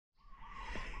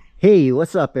Hey,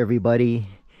 what's up everybody?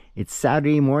 It's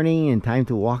Saturday morning and time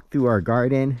to walk through our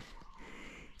garden.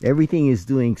 Everything is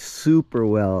doing super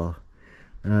well.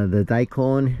 The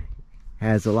daikon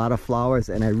has a lot of flowers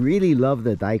and I really love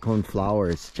the daikon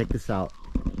flowers. Check this out.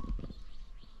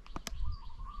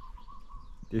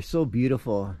 They're so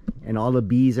beautiful and all the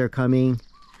bees are coming.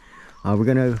 We're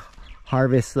gonna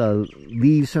harvest the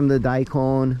leaves from the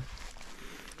daikon.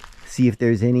 See if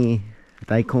there's any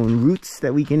daikon roots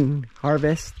that we can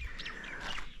harvest.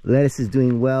 Lettuce is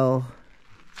doing well.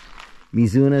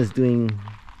 Mizuna is doing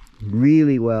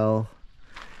really well.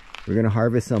 We're gonna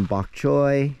harvest some bok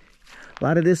choy. A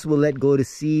lot of this will let go to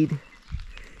seed.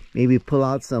 Maybe pull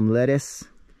out some lettuce.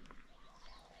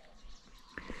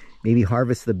 Maybe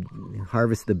harvest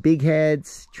the big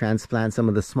heads. Transplant some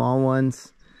of the small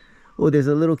ones. Oh, there's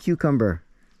a little cucumber.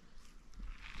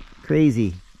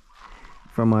 Crazy.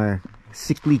 From our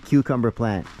sickly cucumber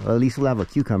plant. Well, at least we'll have a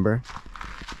cucumber.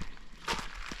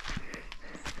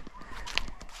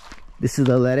 This is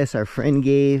the lettuce our friend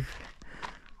gave.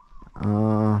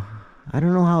 I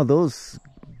don't know how those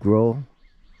grow.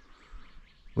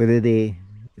 It's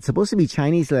supposed to be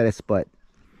Chinese lettuce, but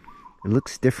it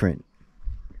looks different.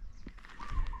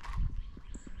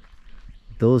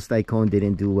 Those daikon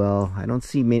didn't do well. I don't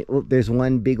see many. Oh, there's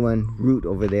one big one root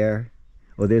over there.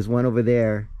 Oh, there's one over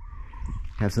there.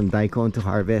 Have some daikon to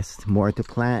harvest, more to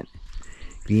plant.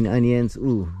 Green onions.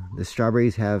 Ooh, the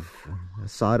strawberries have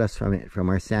sawdust from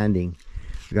our sanding.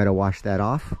 We gotta wash that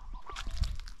off.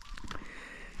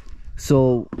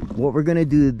 So what we're gonna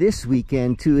do this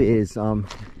weekend too is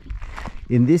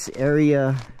in this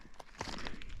area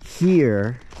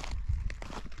here,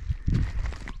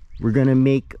 we're gonna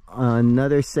make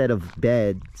another set of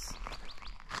beds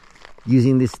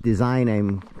using this design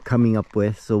I'm coming up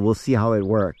with. So we'll see how it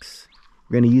works.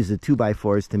 We're gonna use the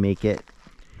 2x4s to make it.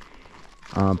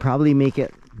 Probably make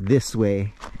it this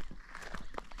way.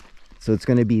 So it's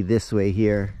gonna be this way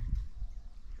here.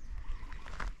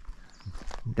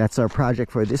 That's our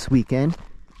project for this weekend.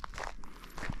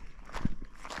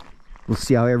 We'll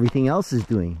see how everything else is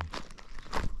doing.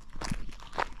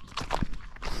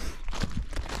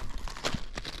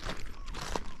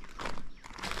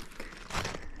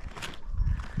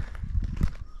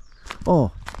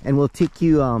 Oh, and we'll take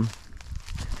you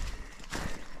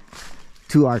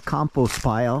to our compost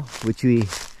pile, which we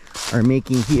are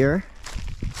making here.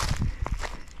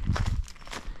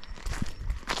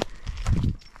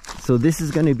 So this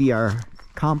is going to be our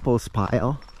compost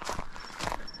pile.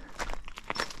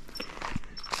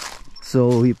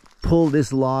 So we pull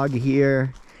this log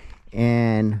here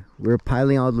and we're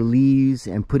piling all the leaves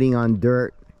and putting on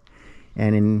dirt,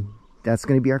 and that's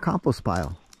going to be our compost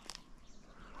pile.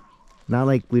 Not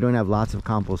like we don't have lots of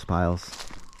compost piles.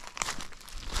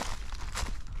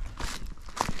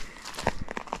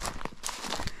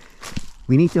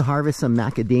 We need to harvest some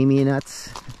macadamia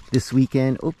nuts this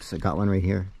weekend. Oops, I got one right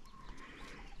here.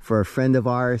 For a friend of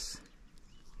ours.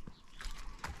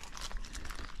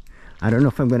 I don't know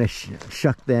if I'm going to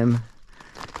shuck them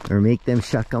or make them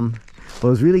shuck them. What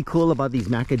was really cool about these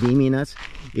macadamia nuts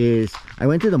is I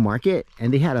went to the market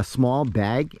and they had a small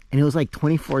bag and it was like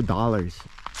 $24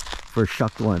 for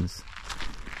shucked ones.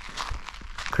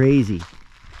 Crazy.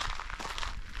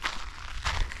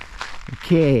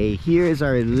 Okay, here is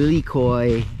our lily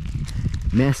koi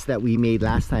mess that we made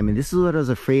last time, and this is what I was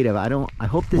afraid of. I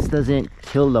hope this doesn't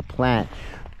kill the plant.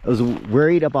 I was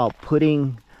worried about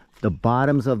putting the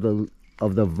bottoms of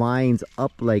the vines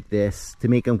up like this to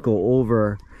make them go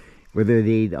over, whether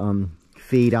they'd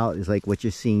fade out is like what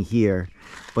you're seeing here.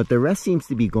 But the rest seems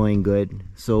to be going good,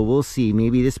 so we'll see.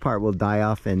 Maybe this part will die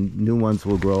off and new ones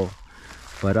will grow,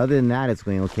 but other than that it's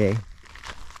going okay.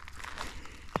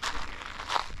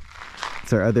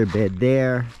 It's our other bed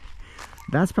there.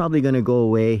 That's probably going to go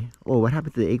away. Oh, what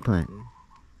happened to the eggplant?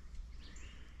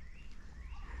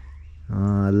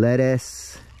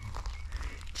 Lettuce,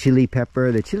 chili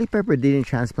pepper. The chili pepper didn't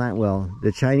transplant well.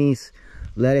 The Chinese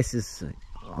lettuce is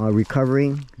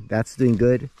recovering. That's doing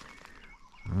good.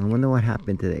 I wonder what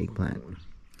happened to the eggplant.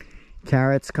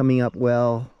 Carrots coming up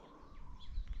well.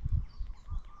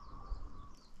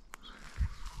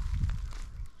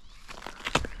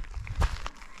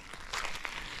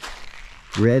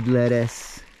 Red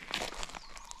lettuce,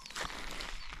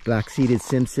 black-seeded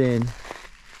Simpson.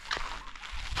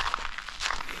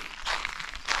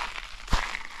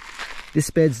 This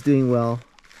bed's doing well.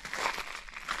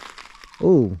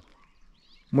 Oh,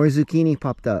 more zucchini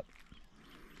popped up,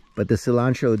 but the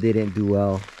cilantro didn't do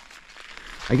well.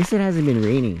 I guess it hasn't been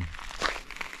raining.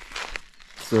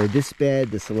 So this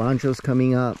bed, the cilantro's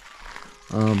coming up.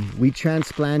 We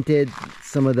transplanted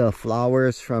some of the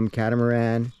flowers from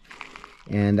catamaran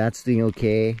and that's doing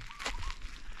okay.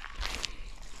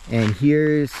 And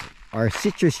here's our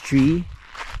citrus tree.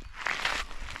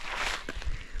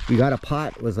 We got a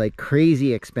pot. It was like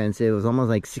crazy expensive. It was almost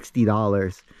like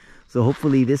 $60. So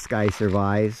hopefully this guy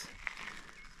survives.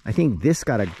 I think this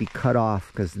gotta be cut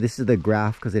off because this is the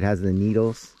graft, because it has the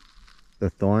needles, the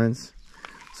thorns.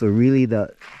 So really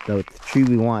the tree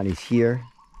we want is here,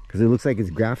 because it looks like it's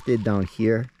grafted down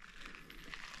here.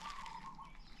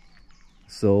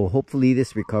 So hopefully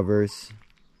this recovers.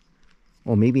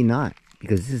 Well, maybe not,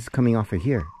 because this is coming off of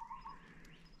here.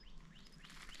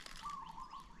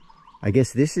 I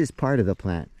guess this is part of the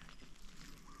plant.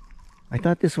 I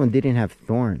thought this one didn't have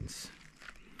thorns.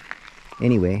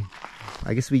 Anyway,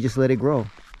 I guess we just let it grow.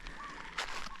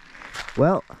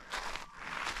 Well,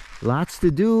 lots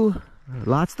to do,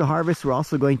 lots to harvest. We're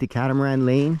also going to Catamaran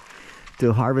Lane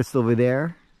to harvest over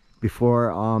there before,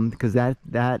 because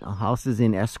that house is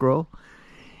in escrow.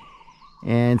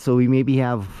 And so we maybe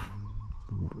have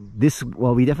this,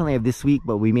 well, we definitely have this week,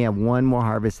 but we may have one more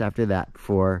harvest after that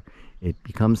before it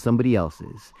becomes somebody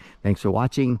else's. Thanks for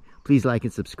watching. Please like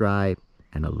and subscribe,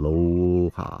 and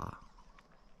aloha.